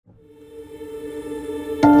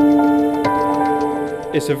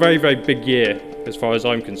It's a very, very big year, as far as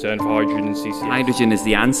I'm concerned, for hydrogen and CCS. Hydrogen is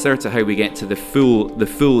the answer to how we get to the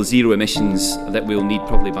full zero emissions that we'll need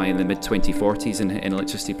probably by the mid-2040s in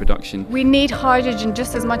electricity production. We need hydrogen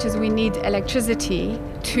just as much as we need electricity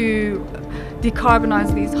to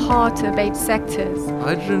decarbonise these hard-to-abate sectors.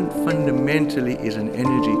 Hydrogen fundamentally is an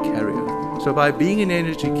energy carrier. So by being an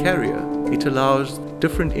energy carrier, it allows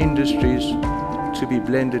different industries to be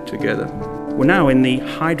blended together. We're now in the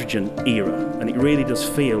hydrogen era, and it really does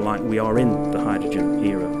feel like we are in the hydrogen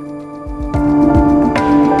era.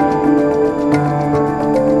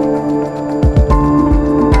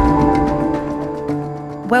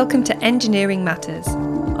 Welcome to Engineering Matters.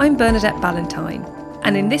 I'm Bernadette Ballantyne,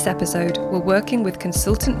 and in this episode we're working with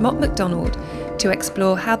consultant Mott MacDonald to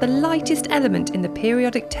explore how the lightest element in the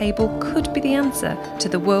periodic table could be the answer to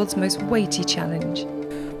the world's most weighty challenge.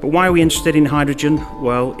 But why are we interested in hydrogen?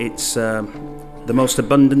 Well, it's the most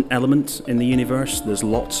abundant element in the universe. There's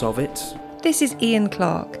lots of it. This is Ian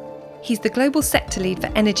Clark. He's the global sector lead for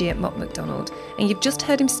energy at Mott MacDonald, and you've just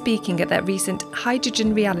heard him speaking at that recent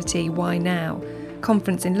Hydrogen Reality Why Now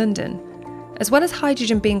conference in London. As well as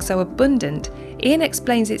hydrogen being so abundant, Ian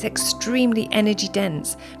explains it's extremely energy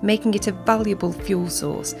dense, making it a valuable fuel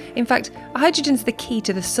source. In fact, hydrogen's the key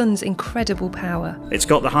to the sun's incredible power. It's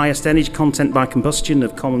got the highest energy content by combustion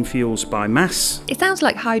of common fuels by mass. It sounds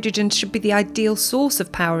like hydrogen should be the ideal source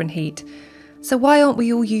of power and heat. So why aren't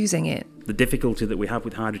we all using it? The difficulty that we have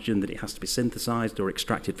with hydrogen, that it has to be synthesised or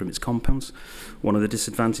extracted from its compounds. One of the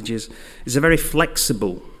disadvantages is a very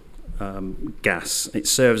flexible gas. It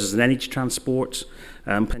serves as an energy transport,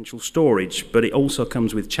 potential storage, but it also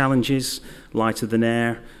comes with challenges, lighter than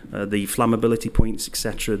air, the flammability points,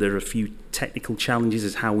 etc. There are a few technical challenges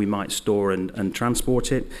as how we might store and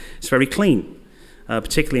transport it. It's very clean,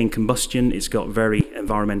 particularly in combustion. It's got very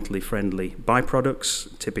environmentally friendly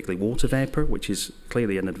byproducts, typically water vapour, which is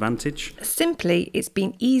clearly an advantage. Simply, it's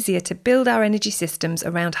been easier to build our energy systems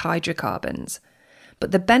around hydrocarbons. But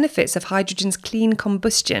the benefits of hydrogen's clean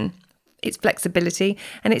combustion, its flexibility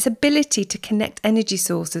and its ability to connect energy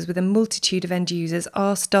sources with a multitude of end users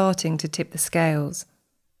are starting to tip the scales.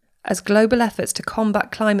 As global efforts to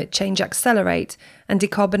combat climate change accelerate and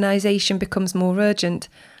decarbonisation becomes more urgent,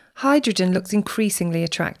 hydrogen looks increasingly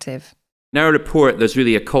attractive. In our report, there's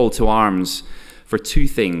really a call to arms for two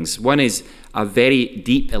things. One is a very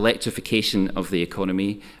deep electrification of the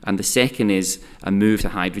economy, and the second is a move to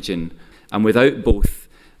hydrogen. And without both,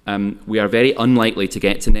 we are very unlikely to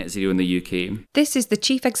get to net zero in the UK. This is the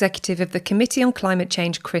Chief Executive of the Committee on Climate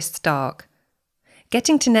Change, Chris Stark.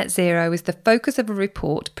 Getting to net zero is the focus of a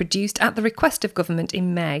report produced at the request of government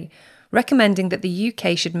in May, recommending that the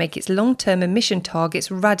UK should make its long-term emission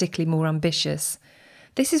targets radically more ambitious.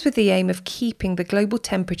 This is with the aim of keeping the global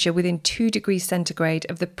temperature within 2 degrees centigrade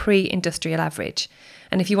of the pre-industrial average.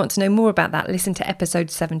 And if you want to know more about that, listen to episode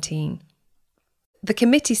 17. The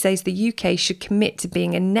committee says the UK should commit to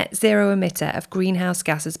being a net zero emitter of greenhouse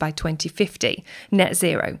gases by 2050. Net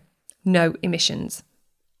zero. No emissions.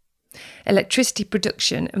 Electricity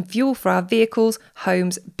production and fuel for our vehicles,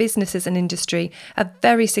 homes, businesses and industry are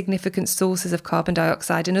very significant sources of carbon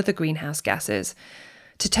dioxide and other greenhouse gases.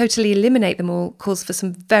 To totally eliminate them all calls for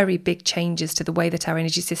some very big changes to the way that our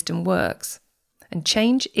energy system works. And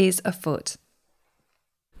change is afoot.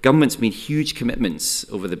 Government's made huge commitments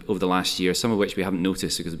over the last year, some of which we haven't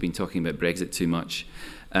noticed because we've been talking about Brexit too much.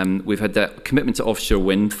 We've had that commitment to offshore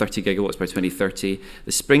wind, 30 gigawatts by 2030.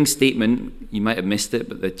 The spring statement, you might have missed it,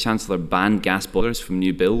 but the Chancellor banned gas boilers from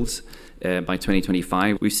new builds by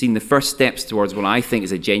 2025. We've seen the first steps towards what I think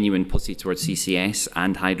is a genuine policy towards CCS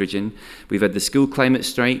and hydrogen. We've had the school climate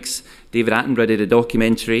strikes. David Attenborough did a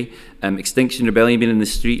documentary, Extinction Rebellion been in the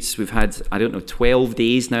streets. We've had, 12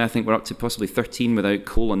 days now. I think we're up to possibly 13 without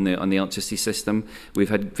coal on the electricity system. We've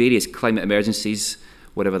had various climate emergencies,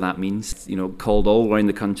 whatever that means, called all around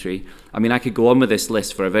the country. I mean, I could go on with this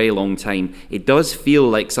list for a very long time. It does feel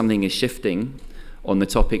like something is shifting on the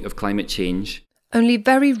topic of climate change. Only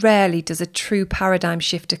very rarely does a true paradigm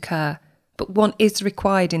shift occur, but one is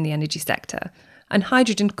required in the energy sector, and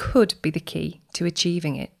hydrogen could be the key to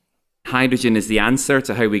achieving it. Hydrogen is the answer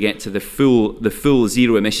to how we get to the full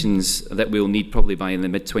zero emissions that we'll need probably by the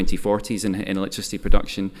mid-2040s in electricity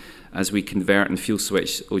production as we convert and fuel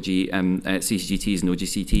switch CCGTs and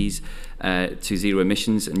OGCTs to zero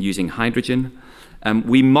emissions and using hydrogen.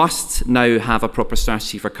 We must now have a proper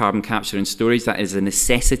strategy for carbon capture and storage. That is a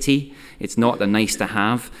necessity. It's not a nice to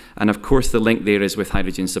have. And of course, the link there is with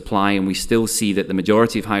hydrogen supply. And we still see that the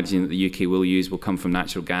majority of hydrogen that the UK will use will come from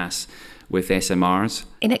natural gas with SMRs.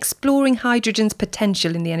 In exploring hydrogen's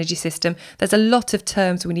potential in the energy system, there's a lot of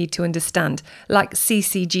terms we need to understand, like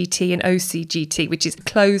CCGT and OCGT, which is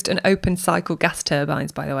closed and open cycle gas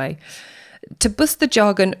turbines, by the way. To bust the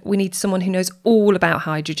jargon, we need someone who knows all about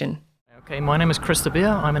hydrogen. Okay, my name is Chris de Beer.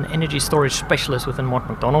 I'm an energy storage specialist within Mott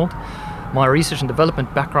MacDonald. My research and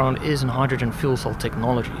development background is in hydrogen fuel cell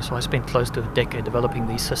technology, so I spent close to a decade developing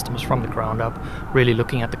these systems from the ground up, really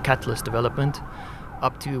looking at the catalyst development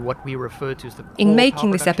up to what we refer to as the... In making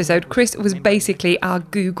this episode, Chris was basically our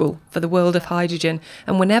Google for the world of hydrogen,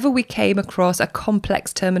 and whenever we came across a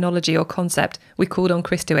complex terminology or concept, we called on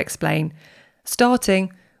Chris to explain,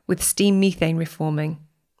 starting with steam methane reforming,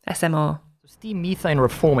 SMR. Steam methane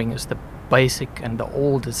reforming is the basic and the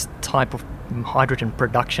oldest type of hydrogen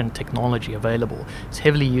production technology available. It's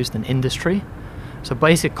heavily used in industry. So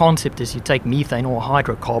basic concept is you take methane or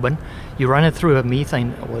hydrocarbon, you run it through a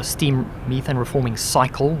methane or a steam methane reforming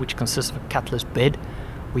cycle, which consists of a catalyst bed,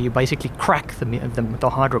 where you basically crack the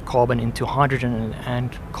hydrocarbon into hydrogen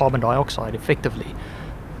and carbon dioxide effectively.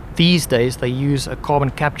 These days they use a carbon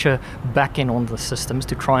capture back-end on the systems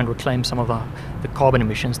to try and reclaim some of the carbon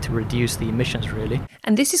emissions to reduce the emissions really.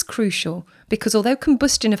 And this is crucial because although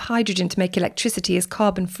combustion of hydrogen to make electricity is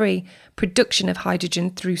carbon-free, production of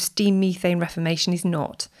hydrogen through steam methane reformation is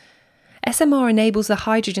not. SMR enables the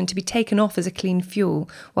hydrogen to be taken off as a clean fuel,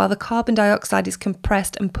 while the carbon dioxide is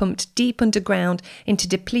compressed and pumped deep underground into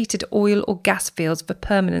depleted oil or gas fields for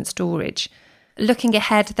permanent storage. Looking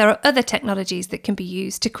ahead, there are other technologies that can be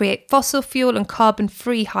used to create fossil fuel and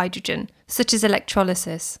carbon-free hydrogen, such as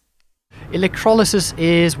electrolysis. Electrolysis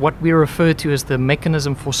is what we refer to as the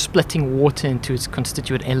mechanism for splitting water into its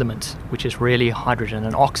constituent elements, which is really hydrogen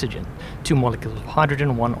and oxygen. 2 molecules of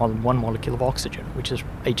hydrogen, one molecule of oxygen, which is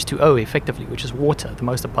H2O effectively, which is water, the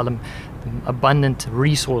most abundant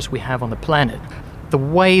resource we have on the planet. The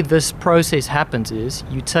way this process happens is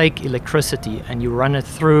you take electricity and you run it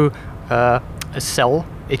through a cell.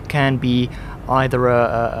 It can be either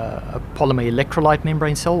a polymer electrolyte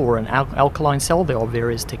membrane cell or an alkaline cell. There are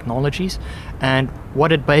various technologies, and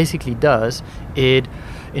what it basically does, it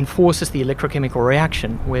enforces the electrochemical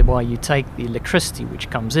reaction whereby you take the electricity which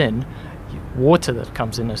comes in, water that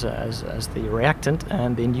comes in as the reactant,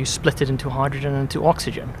 and then you split it into hydrogen and into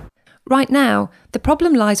oxygen. Right now, the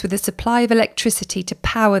problem lies with the supply of electricity to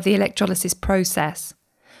power the electrolysis process.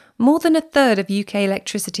 More than a third of UK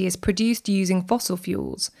electricity is produced using fossil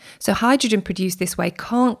fuels, so hydrogen produced this way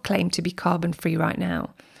can't claim to be carbon-free right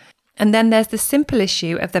now. And then there's the simple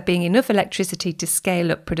issue of there being enough electricity to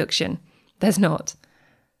scale up production. There's not.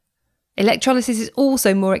 Electrolysis is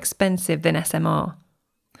also more expensive than SMR.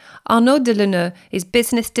 Arnaud Delaunay is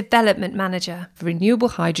Business Development Manager for Renewable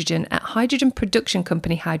Hydrogen at hydrogen production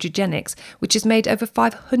company Hydrogenics, which has made over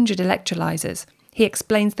 500 electrolyzers. He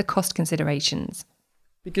explains the cost considerations.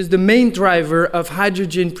 Because the main driver of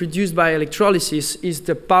hydrogen produced by electrolysis is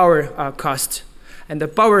the power cost. And the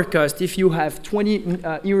power cost, if you have 20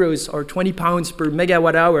 euros or 20 pounds per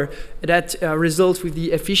megawatt hour, that results with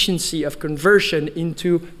the efficiency of conversion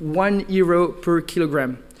into 1 euro per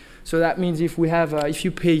kilogram. So that means if we have, if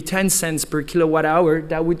you pay 10 cents per kilowatt hour,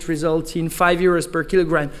 that would result in 5 euros per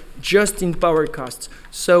kilogram just in power costs.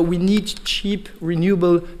 So we need cheap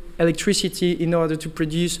renewable electricity in order to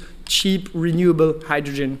produce cheap renewable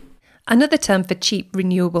hydrogen. Another term for cheap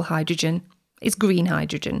renewable hydrogen is green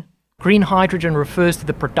hydrogen. Green hydrogen refers to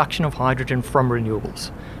the production of hydrogen from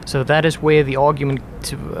renewables. So that is where the argument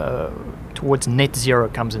towards net zero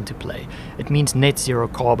comes into play. It means net zero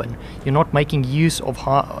carbon. You're not making use of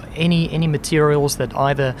any materials that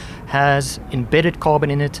either has embedded carbon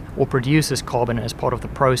in it or produces carbon as part of the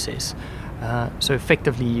process. So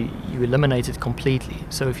effectively, you eliminate it completely.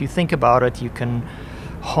 So if you think about it, you can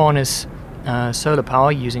harness solar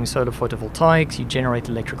power using solar photovoltaics. You generate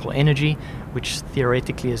electrical energy, which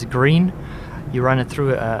theoretically is green. You run it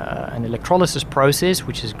through an electrolysis process,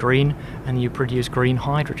 which is green, and you produce green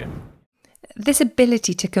hydrogen. This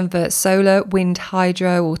ability to convert solar, wind,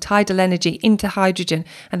 hydro or tidal energy into hydrogen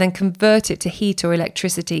and then convert it to heat or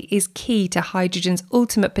electricity is key to hydrogen's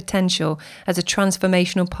ultimate potential as a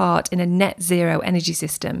transformational part in a net zero energy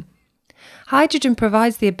system. Hydrogen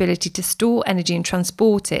provides the ability to store energy and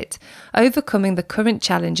transport it, overcoming the current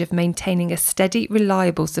challenge of maintaining a steady,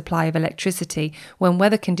 reliable supply of electricity when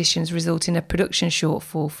weather conditions result in a production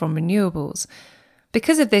shortfall from renewables.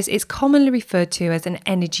 Because of this, it's commonly referred to as an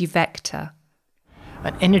energy vector.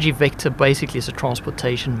 An energy vector basically is a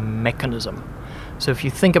transportation mechanism. So if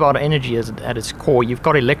you think about energy at its core, you've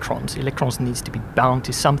got electrons. Electrons needs to be bound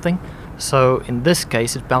to something. So in this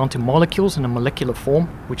case, it's bound to molecules in a molecular form,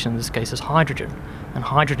 which in this case is hydrogen. And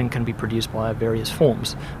hydrogen can be produced by various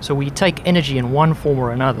forms. So we take energy in one form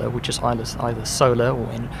or another, which is either solar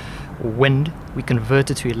or wind, we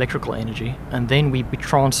convert it to electrical energy, and then we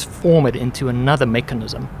transform it into another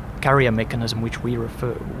mechanism, carrier mechanism, which we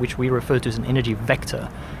refer to as an energy vector.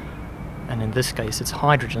 And in this case, it's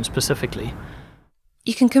hydrogen specifically.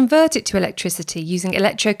 You can convert it to electricity using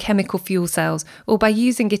electrochemical fuel cells or by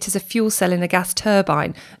using it as a fuel cell in a gas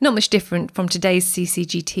turbine, not much different from today's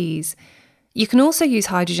CCGTs. You can also use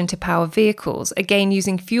hydrogen to power vehicles, again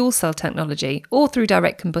using fuel cell technology or through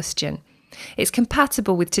direct combustion. It's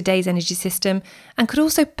compatible with today's energy system and could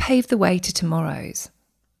also pave the way to tomorrow's.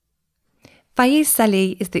 Faiz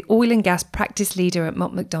Salih is the oil and gas practice leader at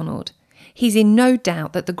Mott MacDonald. He's in no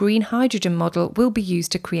doubt that the green hydrogen model will be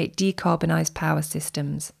used to create decarbonised power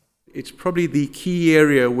systems. It's probably the key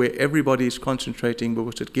area where everybody is concentrating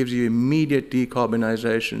because it gives you immediate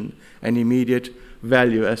decarbonisation and immediate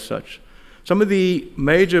value as such. Some of the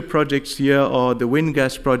major projects here are the wind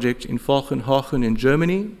gas project in Falkenhagen in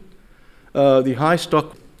Germany, the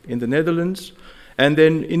Hystock in the Netherlands, and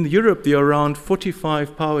then in Europe there are around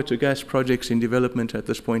 45 power-to-gas projects in development at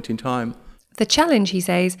this point in time. The challenge, he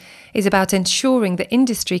says, is about ensuring that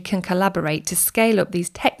industry can collaborate to scale up these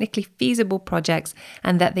technically feasible projects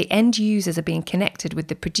and that the end users are being connected with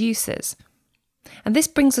the producers. And this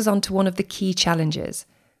brings us on to one of the key challenges: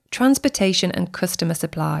 transportation and customer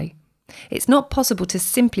supply. It's not possible to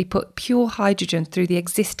simply put pure hydrogen through the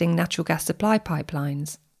existing natural gas supply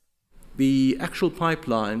pipelines. The actual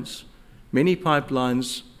pipelines, many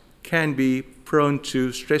pipelines can be prone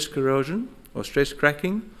to stress corrosion or stress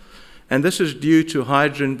cracking, and this is due to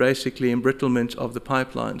hydrogen basically embrittlement of the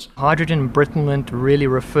pipelines. Hydrogen embrittlement really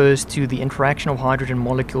refers to the interaction of hydrogen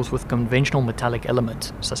molecules with conventional metallic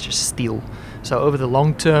elements, such as steel. So over the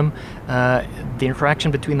long term, the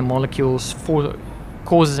interaction between the molecules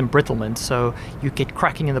causes embrittlement, so you get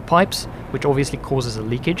cracking in the pipes, which obviously causes a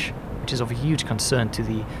leakage, which is of a huge concern to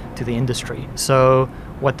the industry. So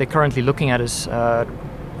what they're currently looking at is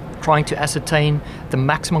trying to ascertain the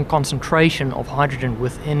maximum concentration of hydrogen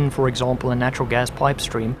within, for example, a natural gas pipe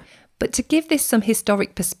stream. But to give this some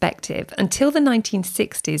historic perspective, until the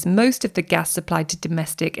 1960s, most of the gas supplied to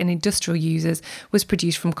domestic and industrial users was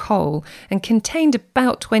produced from coal and contained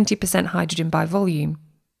about 20% hydrogen by volume.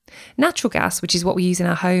 Natural gas, which is what we use in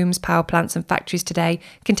our homes, power plants and factories today,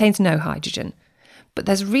 contains no hydrogen. But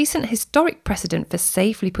there's recent historic precedent for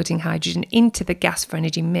safely putting hydrogen into the gas for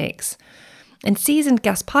energy mix. And seasoned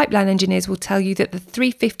gas pipeline engineers will tell you that the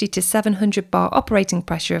 350 to 700 bar operating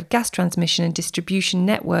pressure of gas transmission and distribution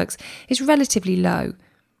networks is relatively low.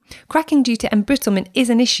 Cracking due to embrittlement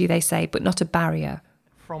is an issue, they say, but not a barrier.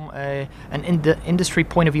 From an industry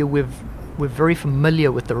point of view, we're very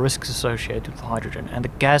familiar with the risks associated with hydrogen, and the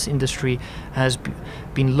gas industry has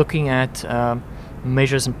been looking at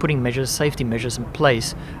measures and putting safety measures in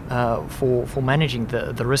place for managing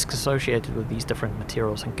the risks associated with these different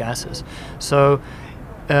materials and gases. So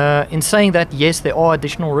in saying that, yes, there are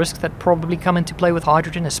additional risks that probably come into play with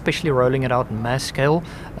hydrogen, especially rolling it out in mass scale.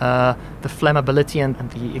 The flammability and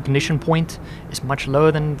the ignition point is much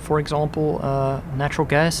lower than, for example, natural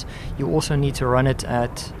gas. You also need to run it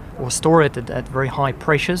or store it at very high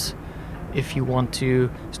pressures if you want to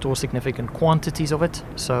store significant quantities of it.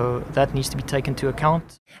 So that needs to be taken into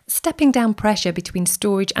account. Stepping down pressure between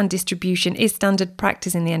storage and distribution is standard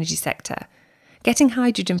practice in the energy sector. Getting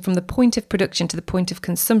hydrogen from the point of production to the point of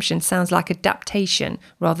consumption sounds like adaptation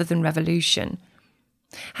rather than revolution.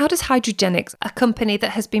 How does Hydrogenics, a company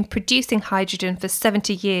that has been producing hydrogen for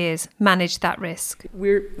 70 years, manage that risk?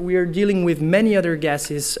 We are dealing with many other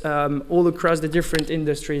gases all across the different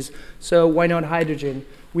industries, so why not hydrogen?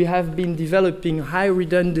 We have been developing high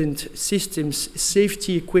redundant systems,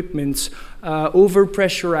 safety equipment,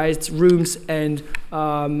 overpressurized rooms and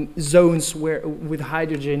zones with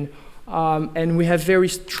hydrogen. And we have very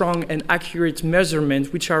strong and accurate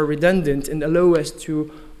measurements which are redundant and allow us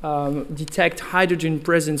to detect hydrogen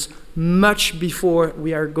presence much before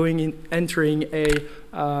we are entering a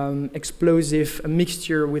explosive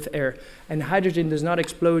mixture with air. And hydrogen does not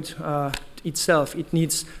explode itself, it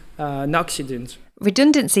needs an oxidant.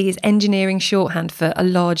 Redundancy is engineering shorthand for a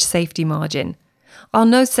large safety margin.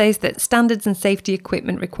 Arnaud says that standards and safety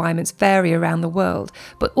equipment requirements vary around the world,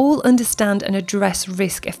 but all understand and address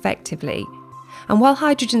risk effectively. And while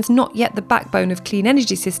hydrogen's not yet the backbone of clean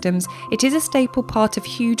energy systems, it is a staple part of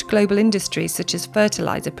huge global industries such as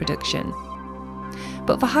fertiliser production.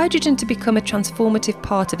 But for hydrogen to become a transformative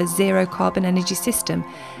part of a zero-carbon energy system,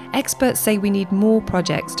 experts say we need more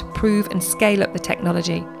projects to prove and scale up the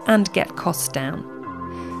technology and get costs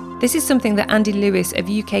down. This is something that Andy Lewis of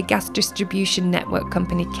UK gas distribution network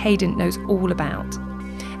company Cadent knows all about.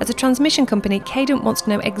 As a transmission company, Cadent wants to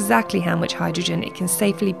know exactly how much hydrogen it can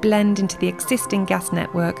safely blend into the existing gas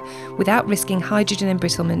network without risking hydrogen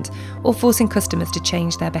embrittlement or forcing customers to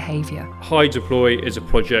change their behaviour. HyDeploy is a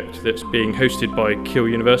project that's being hosted by Keele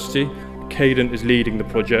University. Cadent is leading the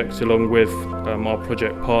project along with our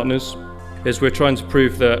project partners, as we're trying to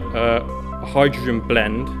prove that a hydrogen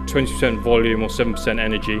blend, 20% volume or 7%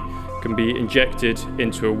 energy, can be injected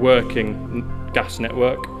into a working gas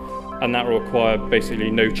network, and that will require basically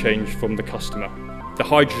no change from the customer. The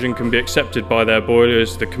hydrogen can be accepted by their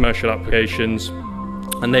boilers, the commercial applications,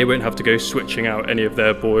 and they won't have to go switching out any of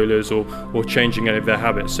their boilers or changing any of their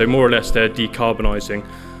habits. So more or less they're decarbonising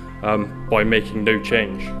by making no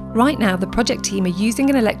change. Right now, the project team are using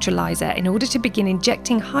an electrolyser in order to begin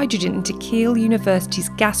injecting hydrogen into Keele University's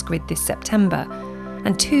gas grid this September,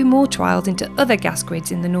 and 2 more trials into other gas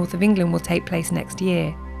grids in the north of England will take place next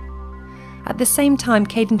year. At the same time,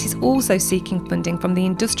 Cadent is also seeking funding from the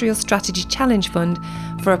Industrial Strategy Challenge Fund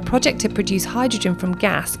for a project to produce hydrogen from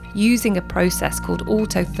gas using a process called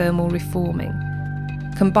autothermal reforming,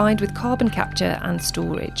 combined with carbon capture and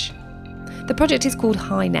storage. The project is called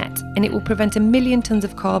HyNet, and it will prevent 1 million tonnes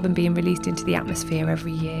of carbon being released into the atmosphere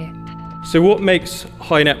every year. So what makes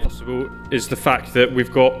HyNet possible is the fact that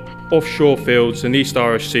we've got offshore fields in the East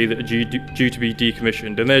Irish Sea that are due to be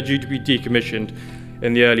decommissioned, and they're due to be decommissioned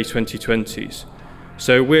in the early 2020s.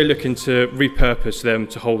 So we're looking to repurpose them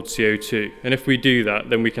to hold CO2. And if we do that,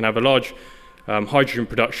 then we can have a large hydrogen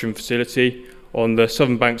production facility on the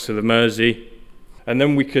southern banks of the Mersey, and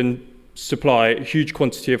then we can supply a huge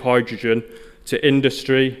quantity of hydrogen to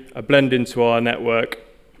industry, a blend into our network,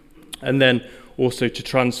 and then also to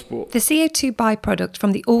transport. The CO2 byproduct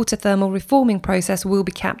from the autothermal reforming process will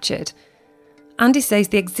be captured. Andy says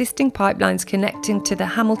the existing pipelines connecting to the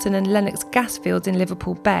Hamilton and Lennox gas fields in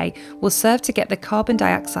Liverpool Bay will serve to get the carbon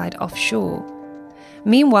dioxide offshore.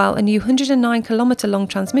 Meanwhile, a new 109-kilometre long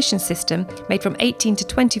transmission system made from 18 to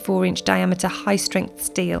 24-inch diameter high-strength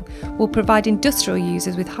steel will provide industrial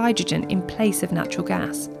users with hydrogen in place of natural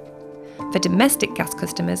gas. For domestic gas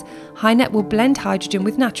customers, HyNet will blend hydrogen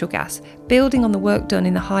with natural gas, building on the work done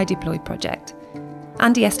in the HyDeploy project.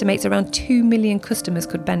 Andy estimates around 2 million customers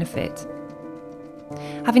could benefit.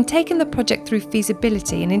 Having taken the project through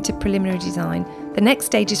feasibility and into preliminary design, the next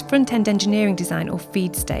stage is front-end engineering design or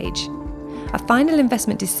FEED stage. A final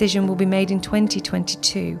investment decision will be made in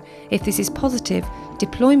 2022. If this is positive,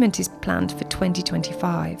 deployment is planned for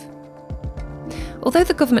 2025. Although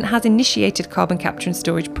the government has initiated carbon capture and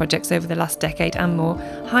storage projects over the last decade and more,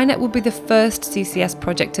 HyNet will be the first CCS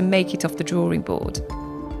project to make it off the drawing board.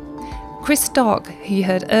 Chris Stark, who you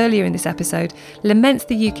heard earlier in this episode, laments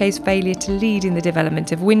the UK's failure to lead in the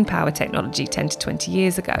development of wind power technology 10 to 20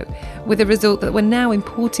 years ago, with the result that we're now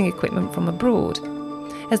importing equipment from abroad.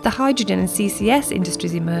 As the hydrogen and CCS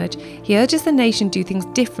industries emerge, he urges the nation do things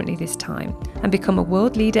differently this time and become a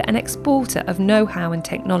world leader and exporter of know-how and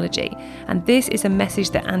technology, and this is a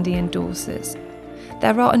message that Andy endorses.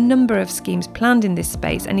 There are a number of schemes planned in this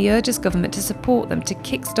space, and he urges government to support them to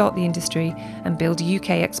kickstart the industry and build UK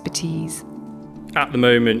expertise. At the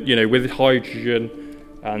moment, with hydrogen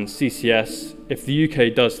and CCS, if the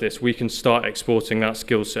UK does this, we can start exporting that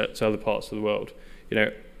skill set to other parts of the world.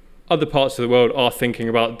 Other parts of the world are thinking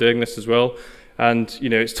about doing this as well, and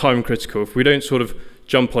it's time critical. If we don't sort of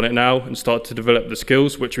jump on it now and start to develop the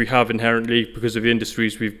skills, which we have inherently because of the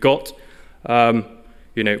industries we've got,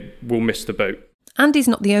 we'll miss the boat. Andy's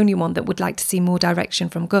not the only one that would like to see more direction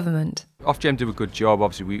from government. Ofgem do a good job.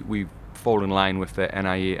 Obviously, we fall in line with the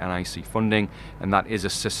NIE, NIC funding, and that is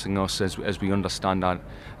assisting us as we understand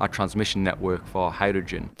our transmission network for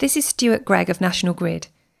hydrogen. This is Stuart Gregg of National Grid.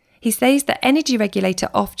 He says that energy regulator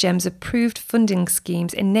Ofgem's approved funding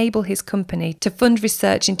schemes enable his company to fund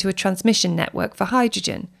research into a transmission network for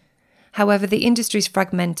hydrogen. However, the industry is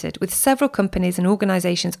fragmented, with several companies and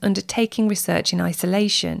organisations undertaking research in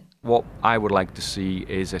isolation. What I would like to see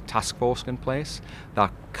is a task force in place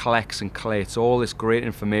that collects and collates all this great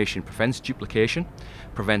information, prevents duplication,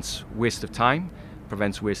 prevents waste of time,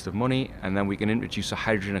 prevents waste of money, and then we can introduce a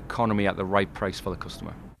hydrogen economy at the right price for the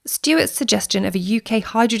customer. Stuart's suggestion of a UK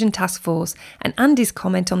hydrogen task force and Andy's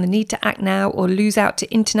comment on the need to act now or lose out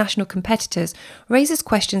to international competitors raises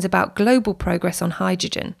questions about global progress on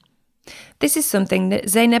hydrogen. This is something that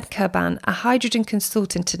Zeynep Kurban, a hydrogen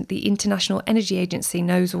consultant at the International Energy Agency,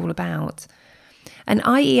 knows all about. An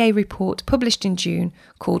IEA report published in June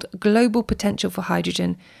called Global Potential for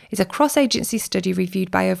Hydrogen is a cross-agency study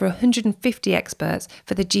reviewed by over 150 experts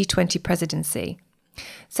for the G20 presidency.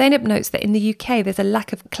 Zeynep notes that in the UK there's a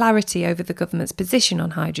lack of clarity over the government's position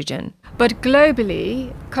on hydrogen. But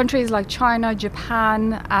globally, countries like China,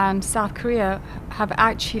 Japan and South Korea have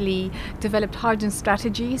actually developed hydrogen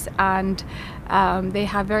strategies, and they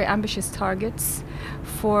have very ambitious targets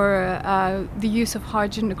for the use of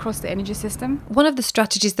hydrogen across the energy system. One of the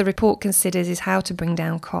strategies the report considers is how to bring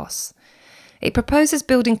down costs. It proposes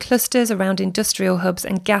building clusters around industrial hubs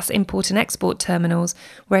and gas import and export terminals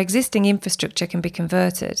where existing infrastructure can be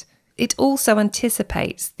converted. It also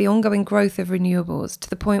anticipates the ongoing growth of renewables to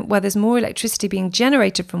the point where there's more electricity being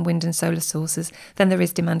generated from wind and solar sources than there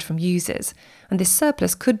is demand from users, and this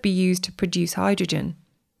surplus could be used to produce hydrogen.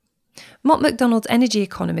 Mott MacDonald's energy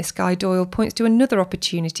economist Guy Doyle points to another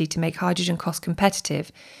opportunity to make hydrogen cost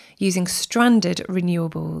competitive, using stranded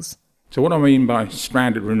renewables. So what I mean by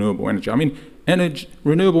stranded renewable energy, I mean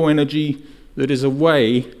renewable energy that is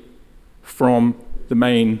away from the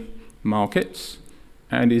main markets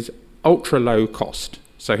and is ultra low cost.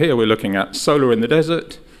 So here we're looking at solar in the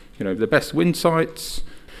desert, the best wind sites.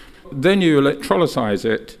 Then you electrolyse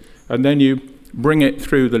it and then you bring it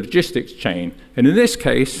through the logistics chain. And in this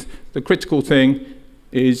case, the critical thing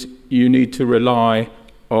is you need to rely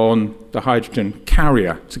on the hydrogen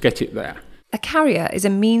carrier to get it there. A carrier is a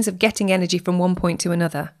means of getting energy from one point to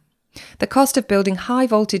another. The cost of building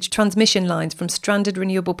high-voltage transmission lines from stranded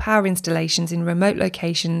renewable power installations in remote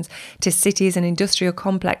locations to cities and industrial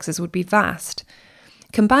complexes would be vast.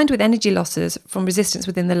 Combined with energy losses from resistance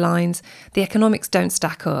within the lines, the economics don't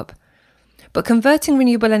stack up. But converting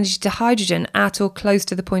renewable energy to hydrogen at or close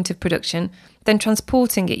to the point of production, then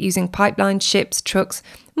transporting it using pipelines, ships, trucks,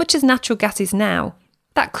 much as natural gas is now,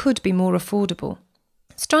 that could be more affordable.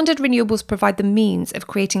 Stranded renewables provide the means of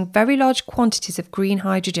creating very large quantities of green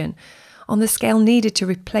hydrogen on the scale needed to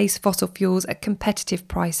replace fossil fuels at competitive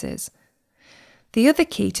prices. The other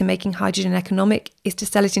key to making hydrogen economic is to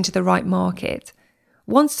sell it into the right market.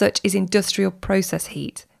 One such is industrial process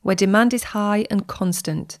heat, where demand is high and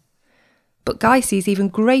constant. But Guy sees even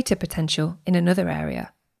greater potential in another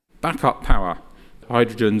area. Backup power.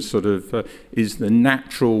 Hydrogen is the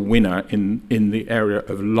natural winner in the area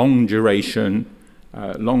of long duration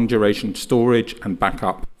storage and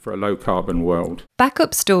backup for a low-carbon world.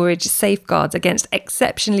 Backup storage safeguards against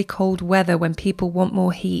exceptionally cold weather when people want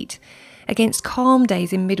more heat, against calm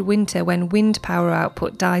days in midwinter when wind power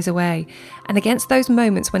output dies away, and against those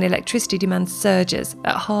moments when electricity demand surges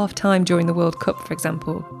at half-time during the World Cup, for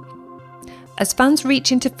example. As fans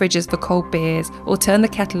reach into fridges for cold beers or turn the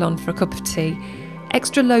kettle on for a cup of tea,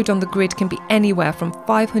 extra load on the grid can be anywhere from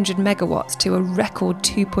 500 megawatts to a record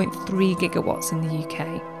 2.3 gigawatts in the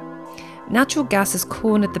UK. Natural gas has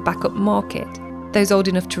cornered the backup market. Those old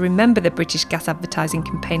enough to remember the British gas advertising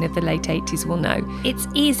campaign of the late 80s will know. It's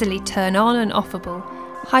easily turn on and offable.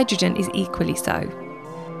 Hydrogen is equally so.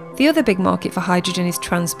 The other big market for hydrogen is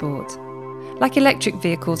transport. Like electric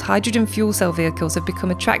vehicles, hydrogen fuel cell vehicles have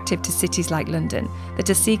become attractive to cities like London that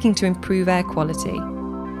are seeking to improve air quality.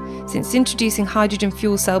 Since introducing hydrogen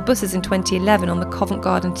fuel cell buses in 2011 on the Covent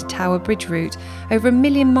Garden to Tower Bridge route, over 1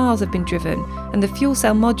 million miles have been driven, and the fuel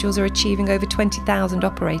cell modules are achieving over 20,000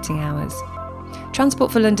 operating hours.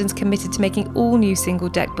 Transport for London's committed to making all new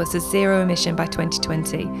single-deck buses zero emission by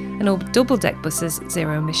 2020, and all double-deck buses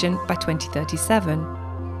zero emission by 2037.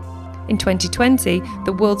 In 2020,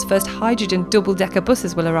 the world's first hydrogen double-decker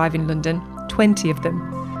buses will arrive in London, 20 of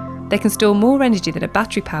them. They can store more energy than a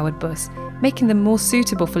battery-powered bus, making them more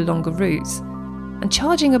suitable for longer routes. And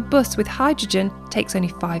charging a bus with hydrogen takes only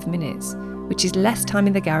 5 minutes, which is less time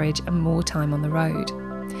in the garage and more time on the road.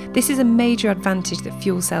 This is a major advantage that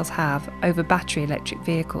fuel cells have over battery electric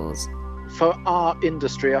vehicles. For our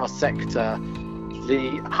industry, our sector,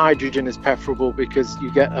 the hydrogen is preferable because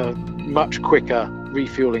you get a much quicker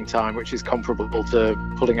refueling time, which is comparable to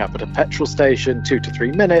pulling up at a petrol station, 2 to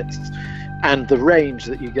 3 minutes. And the range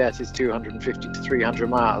that you get is 250 to 300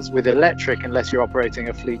 miles. With electric, unless you're operating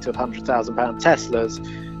a fleet of £100,000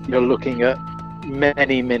 Teslas, you're looking at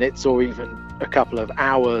many minutes or even a couple of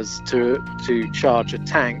hours to charge a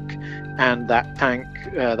tank. And that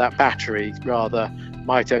battery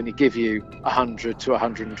might only give you 100 to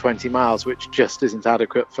 120 miles, which just isn't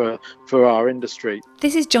adequate for our industry.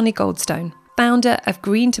 This is Johnny Goldstone, founder of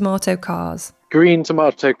Green Tomato Cars. Green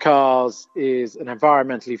Tomato Cars is an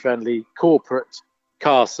environmentally friendly corporate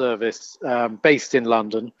car service based in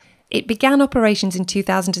London. It began operations in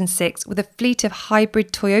 2006 with a fleet of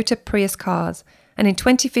hybrid Toyota Prius cars, and in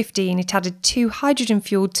 2015 it added 2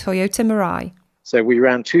 hydrogen-fuelled Toyota Mirai. So we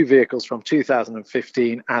ran 2 vehicles from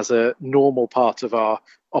 2015 as a normal part of our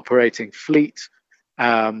operating fleet,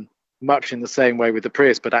 much in the same way with the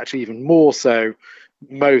Prius, but actually even more so.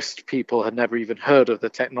 Most people had never even heard of the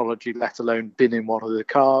technology, let alone been in one of the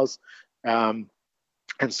cars. And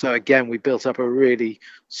so again, we built up a really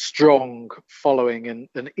strong following and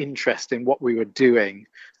an interest in what we were doing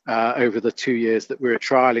over the 2 years that we were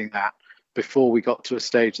trialing that, before we got to a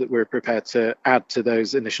stage that we were prepared to add to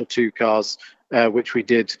those initial 2 cars, which we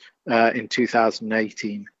did in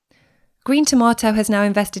 2018. Green Tomato has now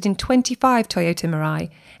invested in 25 Toyota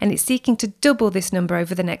Mirai, and it's seeking to double this number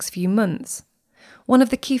over the next few months. One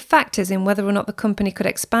of the key factors in whether or not the company could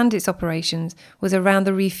expand its operations was around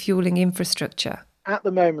the refuelling infrastructure. At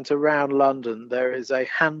the moment, around London, there is a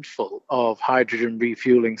handful of hydrogen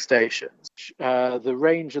refueling stations. The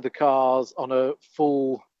range of the cars on a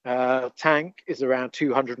full tank is around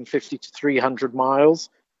 250 to 300 miles.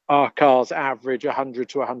 Our cars average 100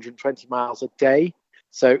 to 120 miles a day.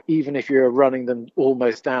 So even if you're running them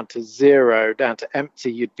almost down to zero, down to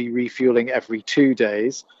empty, you'd be refueling every 2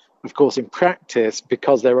 days. Of course, in practice,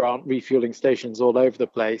 because there aren't refueling stations all over the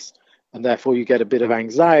place, and therefore you get a bit of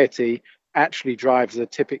anxiety, actually drivers are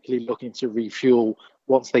typically looking to refuel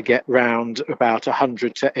once they get round about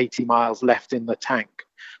 100 to 80 miles left in the tank.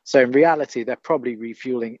 So in reality, they're probably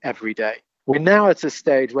refueling every day. We're now at a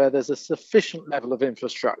stage where there's a sufficient level of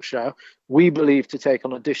infrastructure, we believe, to take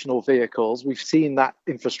on additional vehicles. We've seen that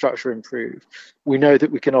infrastructure improve. We know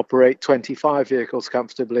that we can operate 25 vehicles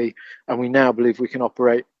comfortably, and we now believe we can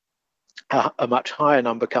operate a much higher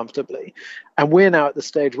number comfortably. And we're now at the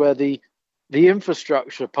stage where the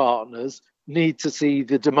infrastructure partners need to see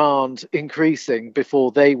the demand increasing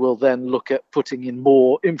before they will then look at putting in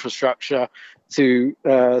more infrastructure to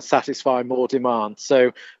satisfy more demand.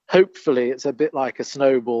 So hopefully it's a bit like a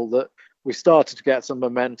snowball that we started to get some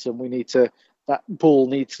momentum. That ball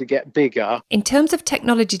needs to get bigger. In terms of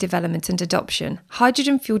technology development and adoption,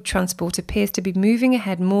 hydrogen-fueled transport appears to be moving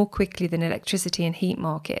ahead more quickly than electricity and heat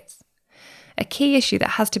markets. A key issue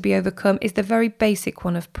that has to be overcome is the very basic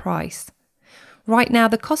one of price. Right now,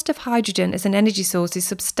 the cost of hydrogen as an energy source is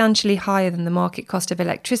substantially higher than the market cost of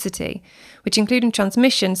electricity, which, including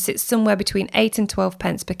transmission, sits somewhere between 8 and 12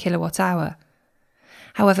 pence per kilowatt hour.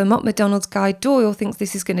 However, Mott MacDonald's Guy Doyle thinks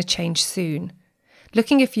this is going to change soon.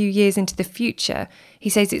 Looking a few years into the future, he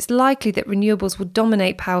says it's likely that renewables will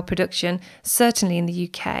dominate power production, certainly in the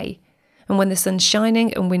UK. And when the sun's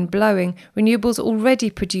shining and wind blowing, renewables already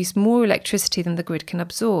produce more electricity than the grid can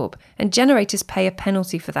absorb, and generators pay a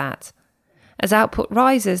penalty for that. As output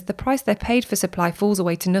rises, the price they're paid for supply falls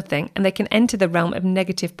away to nothing, and they can enter the realm of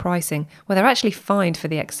negative pricing, where they're actually fined for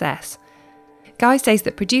the excess. Guy says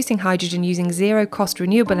that producing hydrogen using zero-cost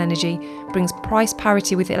renewable energy brings price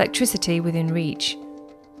parity with electricity within reach.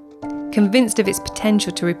 Convinced of its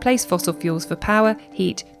potential to replace fossil fuels for power,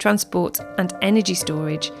 heat, transport and energy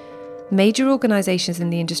storage, major organisations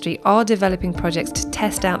in the industry are developing projects to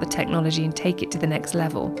test out the technology and take it to the next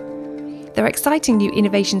level. There are exciting new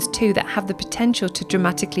innovations too that have the potential to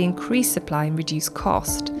dramatically increase supply and reduce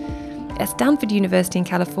cost. At Stanford University in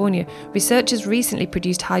California, researchers recently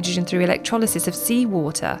produced hydrogen through electrolysis of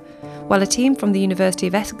seawater, while a team from the University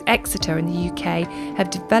of Exeter in the UK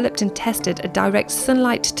have developed and tested a direct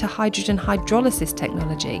sunlight to hydrogen hydrolysis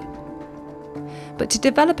technology. But to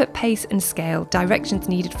develop at pace and scale, directions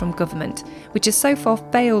needed from government, which has so far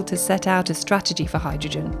failed to set out a strategy for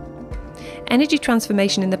hydrogen. Energy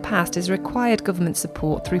transformation in the past has required government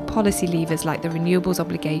support through policy levers like the Renewables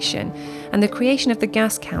Obligation and the creation of the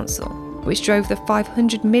Gas Council, which drove the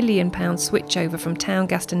 £500 million switchover from town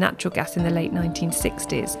gas to natural gas in the late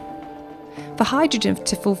 1960s. For hydrogen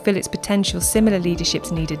to fulfil its potential, similar leadership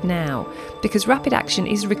is needed now, because rapid action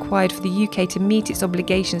is required for the UK to meet its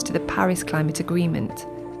obligations to the Paris Climate Agreement.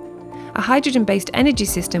 A hydrogen-based energy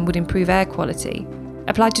system would improve air quality.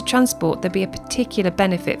 Applied to transport, there'd be a particular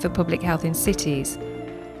benefit for public health in cities.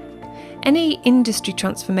 Any industry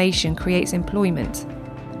transformation creates employment.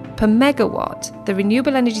 Per megawatt, the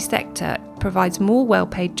renewable energy sector provides more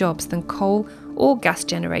well-paid jobs than coal or gas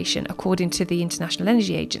generation, according to the International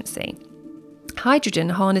Energy Agency. Hydrogen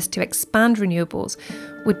harnessed to expand renewables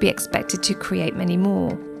would be expected to create many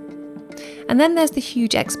more. And then there's the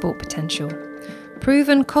huge export potential.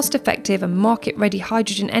 Proven, cost-effective and market-ready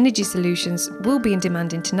hydrogen energy solutions will be in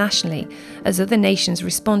demand internationally as other nations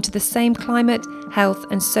respond to the same climate, health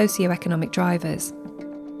and socio-economic drivers.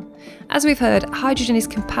 As we've heard, hydrogen is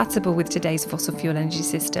compatible with today's fossil fuel energy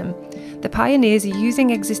system. The pioneers are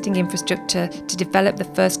using existing infrastructure to develop the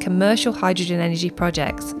first commercial hydrogen energy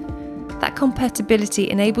projects. That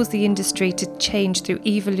compatibility enables the industry to change through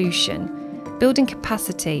evolution, building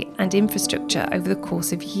capacity and infrastructure over the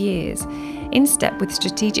course of years, in step with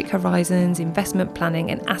strategic horizons, investment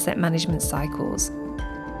planning and asset management cycles.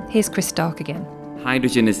 Here's Chris Stark again.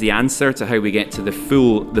 Hydrogen is the answer to how we get to the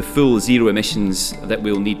full zero emissions that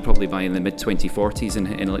we'll need probably by in the mid-2040s in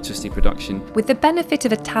electricity production. With the benefit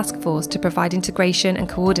of a task force to provide integration and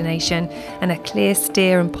coordination and a clear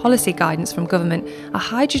steer and policy guidance from government, a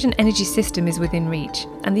hydrogen energy system is within reach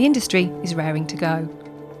and the industry is raring to go.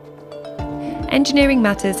 Engineering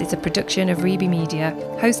Matters is a production of Reby Media,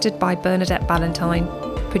 hosted by Bernadette Ballantyne,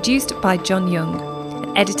 produced by John Young,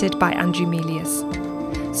 and edited by Andrew Melius.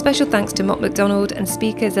 Special thanks to Mott MacDonald and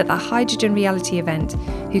speakers at the Hydrogen Reality event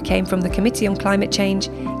who came from the Committee on Climate Change,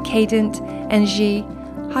 Cadent, ENGIE,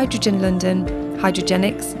 Hydrogen London,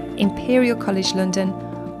 Hydrogenics, Imperial College London,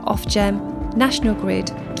 Ofgem, National Grid,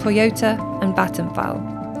 Toyota and Vattenfall.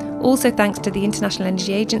 Also thanks to the International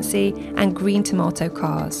Energy Agency and Green Tomato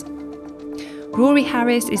Cars. Rory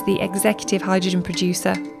Harris is the executive hydrogen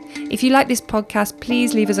producer. If you like this podcast,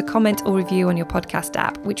 please leave us a comment or review on your podcast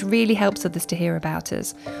app, which really helps others to hear about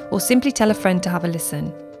us, or simply tell a friend to have a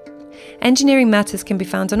listen. Engineering Matters can be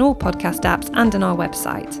found on all podcast apps and on our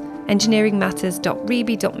website,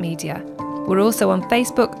 engineeringmatters.reby.media. We're also on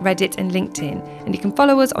Facebook, Reddit and LinkedIn, and you can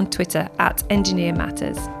follow us on Twitter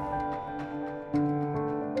 @EngineerMatters.